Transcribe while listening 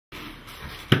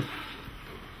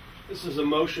This is a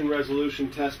motion resolution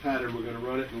test pattern. We're going to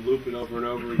run it and loop it over and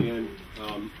over again.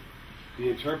 The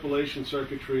interpolation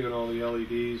circuitry on all the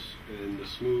LEDs and the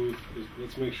smooth,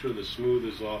 let's make sure the smooth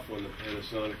is off on the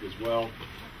Panasonic as well.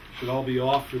 Should all be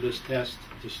off for this test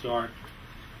to start,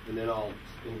 and then I'll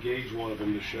engage one of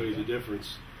them to show you the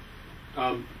difference.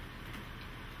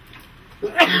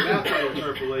 Without that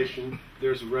interpolation,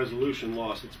 there's a resolution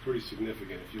loss. It's pretty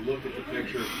significant. If you look at the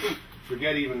picture,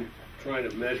 forget even trying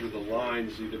to measure the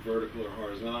lines, either vertical or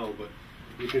horizontal, but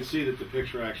you can see that the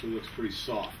picture actually looks pretty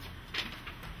soft.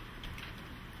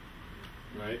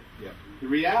 Right? Yeah. The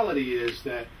reality is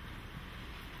that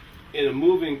in a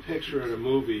moving picture in a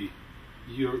movie,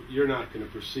 you're not going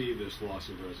to perceive this loss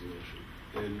of resolution.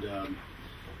 And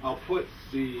I'll put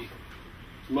the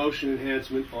motion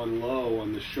enhancement on low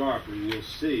on the sharp, and you'll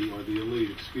see, or the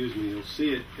elite, excuse me, you'll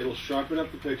see it. It'll sharpen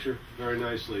up the picture very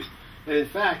nicely. And in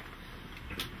fact,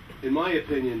 in my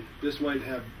opinion, this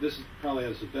probably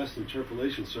has the best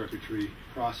interpolation circuitry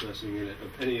processing in it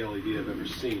of any LED I've ever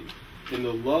seen. In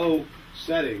the low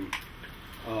setting,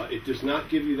 it does not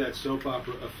give you that soap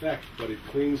opera effect, but it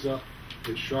cleans up,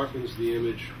 it sharpens the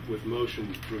image with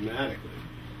motion dramatically.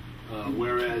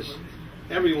 Whereas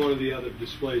every one of the other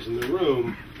displays in the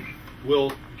room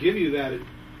will give you that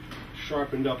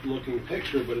sharpened up looking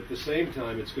picture, but at the same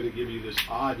time it's going to give you this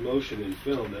odd motion in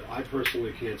film that I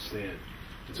personally can't stand.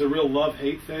 It's a real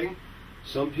love-hate thing.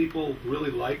 Some people really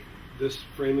like this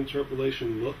frame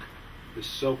interpolation look, this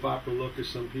soap opera look as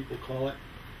some people call it.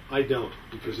 I don't,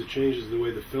 because it changes the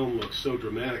way the film looks so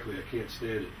dramatically I can't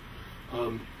stand it.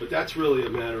 But that's really a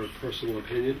matter of personal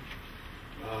opinion.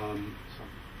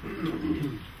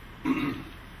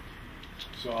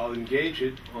 So I'll engage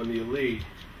it on the elite.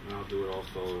 And I'll do it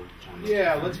also on the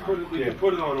we can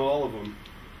put it on all of them.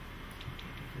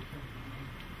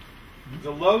 The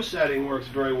low setting works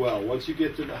very well. Once you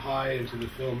get to the high and to the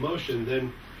film motion,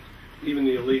 then even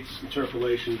the elite's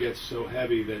interpolation gets so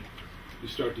heavy that you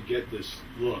start to get this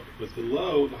look. But the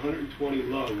low, the 120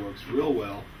 low, works real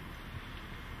well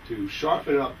to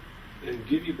sharpen up and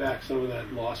give you back some of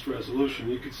that lost resolution.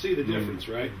 You can see the difference,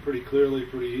 right? Pretty clearly,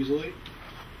 pretty easily.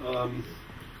 What's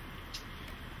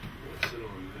it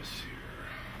on this here?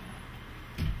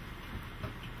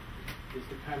 Is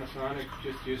the Panasonic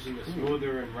just using the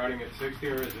smoother and running at 60,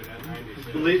 or is it at 96?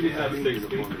 I believe you have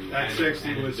 60. At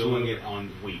 60 was doing it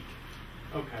on weak.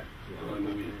 Okay. Yeah, on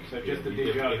the weak. So just the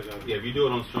DJ. Yeah, if you do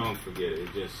it on strong, forget it.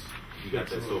 It just, you got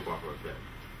that soap opera effect.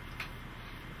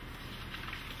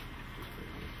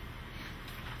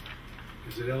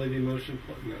 Is it LED motion?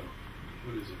 No.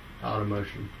 What is it? Auto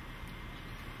motion.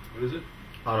 What is it?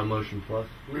 Auto motion plus.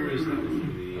 Where is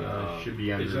that? Should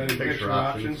be under Is that in picture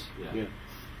options. Yeah.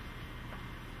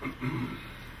 Got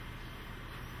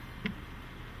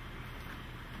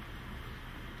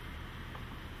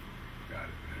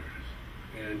it.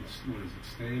 There it is. And what is it?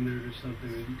 Standard or something?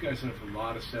 You guys have a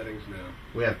lot of settings now.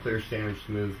 We have clear, standard,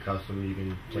 smooth, custom. You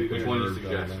can take Which one you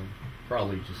suggest?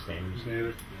 Probably just standard.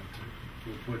 Standard.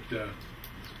 We'll put. All right.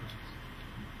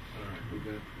 We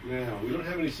got. Now we don't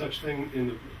have any such thing in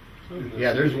the.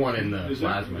 Yeah, there's one in the Is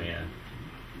there? plasma. Yeah.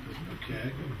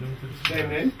 Okay. Same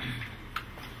name?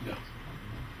 No.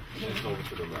 It's over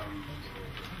to the left.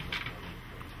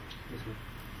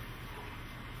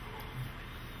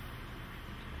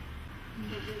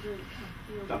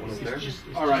 That one over there?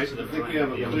 All right. I think we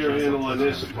have a clear handle on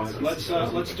this.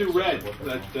 Let's do red.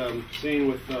 That scene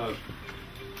with. I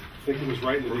think it was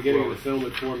right in the beginning of the film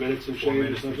at 4 minutes and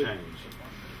change or something. You're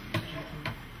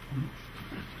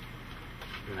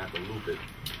gonna have to loop it.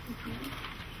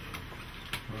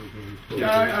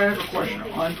 Yeah, I have a question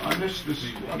on this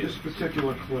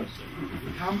particular clip.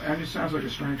 And it sounds like a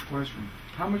strange question.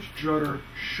 How much judder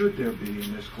should there be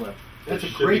in this clip? That's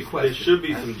a great question. There should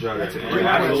be some judder. That's a great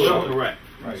Absolutely question. correct.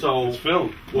 Right. So It's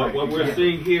film. what we're Right.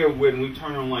 seeing here when we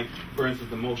turn on, like, for instance,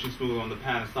 the motion smooth on the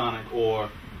Panasonic or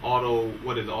auto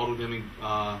dimming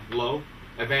low,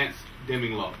 advanced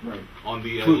dimming low. Right. On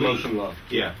the True Elite. motion low.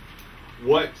 Yeah.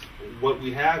 What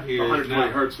we have here is 120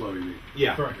 now, hertz low, you mean?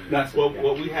 yeah. Correct. That's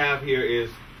what we have here is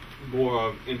more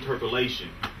of interpolation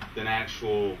than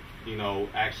actual,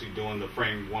 actually doing the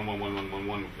frame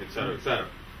 1111111, et cetera, et cetera.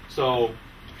 So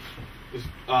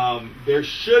there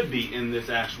should be in this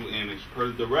actual image, per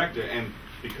the director, and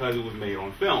because it was made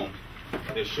on film,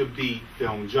 there should be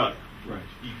film judder. Right.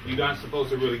 You're not supposed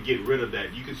to really get rid of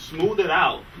that. You can smooth it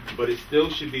out, but it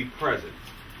still should be present.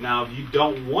 Now, if you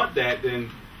don't want that, then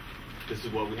this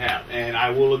is what we have. And I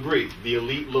will agree, the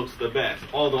Elite looks the best.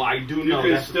 Although I do You know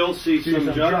can that still see some some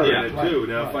judder judder, in it right, too.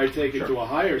 Now, if I right, take it sure. to a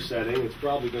higher setting, it's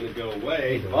probably going to go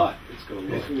away, but it's going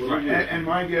to look a little Right. weird. And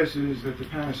my guess is that the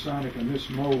Panasonic in this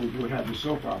mode would have the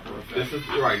soap opera effect. this is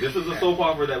right. This is a soap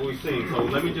opera that we've seen. So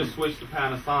let me just switch to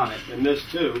Panasonic. And this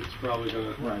too, it's probably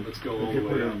going to, Right. let's go If all you the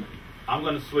put way it up. on- I'm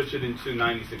going to switch it into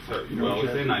 96 hertz. You know, Well, you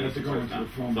it's have in to- you have 96 to go hertz into now. the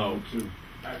film So mode too.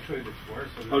 Actually, it's worse.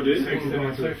 Oh, do you? You have to 60 go and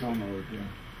into the 60. film mode, yeah.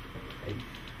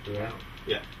 Yeah.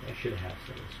 yeah, I should have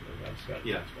some smooth. That's got.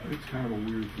 yeah. It's kind of a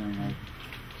weird thing.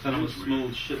 Cinema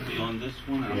Smooth should be on this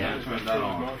one. I'm Yeah. gonna turn that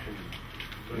on.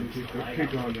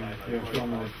 Keep going, yeah, film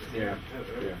mode. Yeah.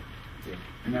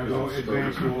 And now go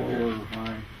advance, low, or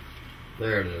high.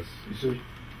 There it is. You see?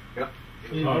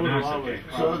 Oh, now it's okay.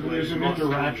 So there's an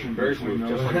interaction Very between smooth,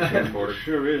 those. just like the camcorder.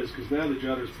 Sure is, because now the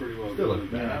judder's pretty well Still done.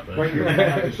 look bad, But but, you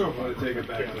have the soap I want opera. to take it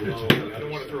back to low. I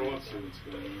don't want to throw up.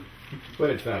 but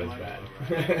it's not as bad.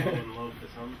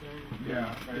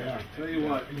 Yeah, yeah. Tell you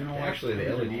what, You know what? Actually,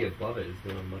 the LED above it is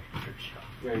doing a much better job.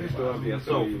 yeah, you still have the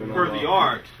So SOE even per on the low.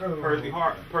 art,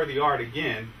 per the art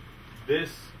again, this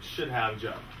should have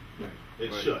judder.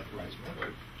 It Right. should.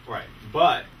 Right.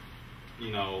 But,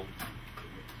 you know,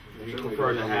 we Certainly prefer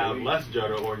to goes on have the less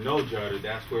judder or no judder.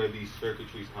 That's where these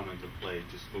circuitries come into play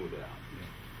to smooth it out.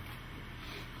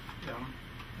 Yeah,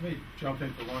 let me jump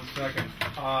in for 1 second.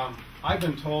 I've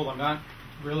been told, I'm not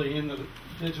really into the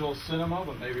digital cinema,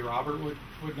 but maybe Robert would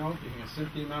know, being a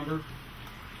Cynthia member.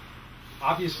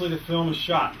 Obviously the film is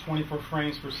shot 24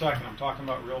 frames per second. I'm talking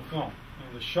about real film.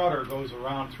 And the shutter goes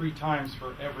around 3 times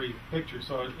for every picture,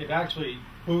 so it actually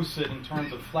boosts it in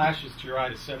terms of flashes to your eye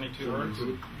to 72 hertz.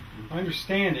 My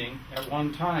understanding, at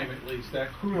one time at least, that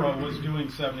Kuro was doing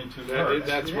 72 hertz.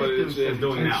 That's what it's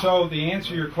doing And now. so the answer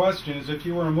to your question is, if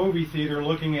you were in a movie theater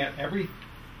looking at every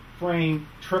frame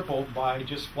tripled by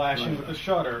just flashing with the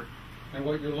shutter, and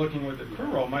what you're looking with the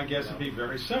Kuro, my guess would be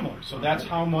very similar. So that's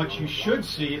how much you should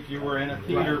see if you were in a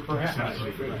theater, perhaps.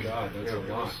 Good God, that's a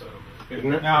lot.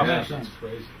 Now, Yeah, sounds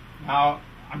crazy. now,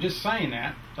 I'm just saying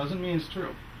that. Doesn't mean it's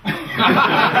true. You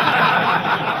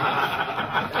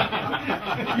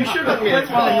should have quit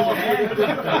while you were ahead.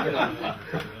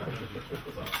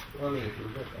 Well, I mean, if you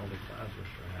look at all the plasma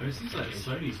I mean, it seems like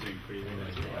Sony's doing pretty well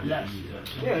as well. Yes.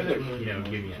 Yeah, you know,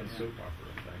 give me a soap opera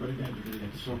effect. But again, you're going to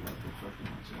get the soap opera effect.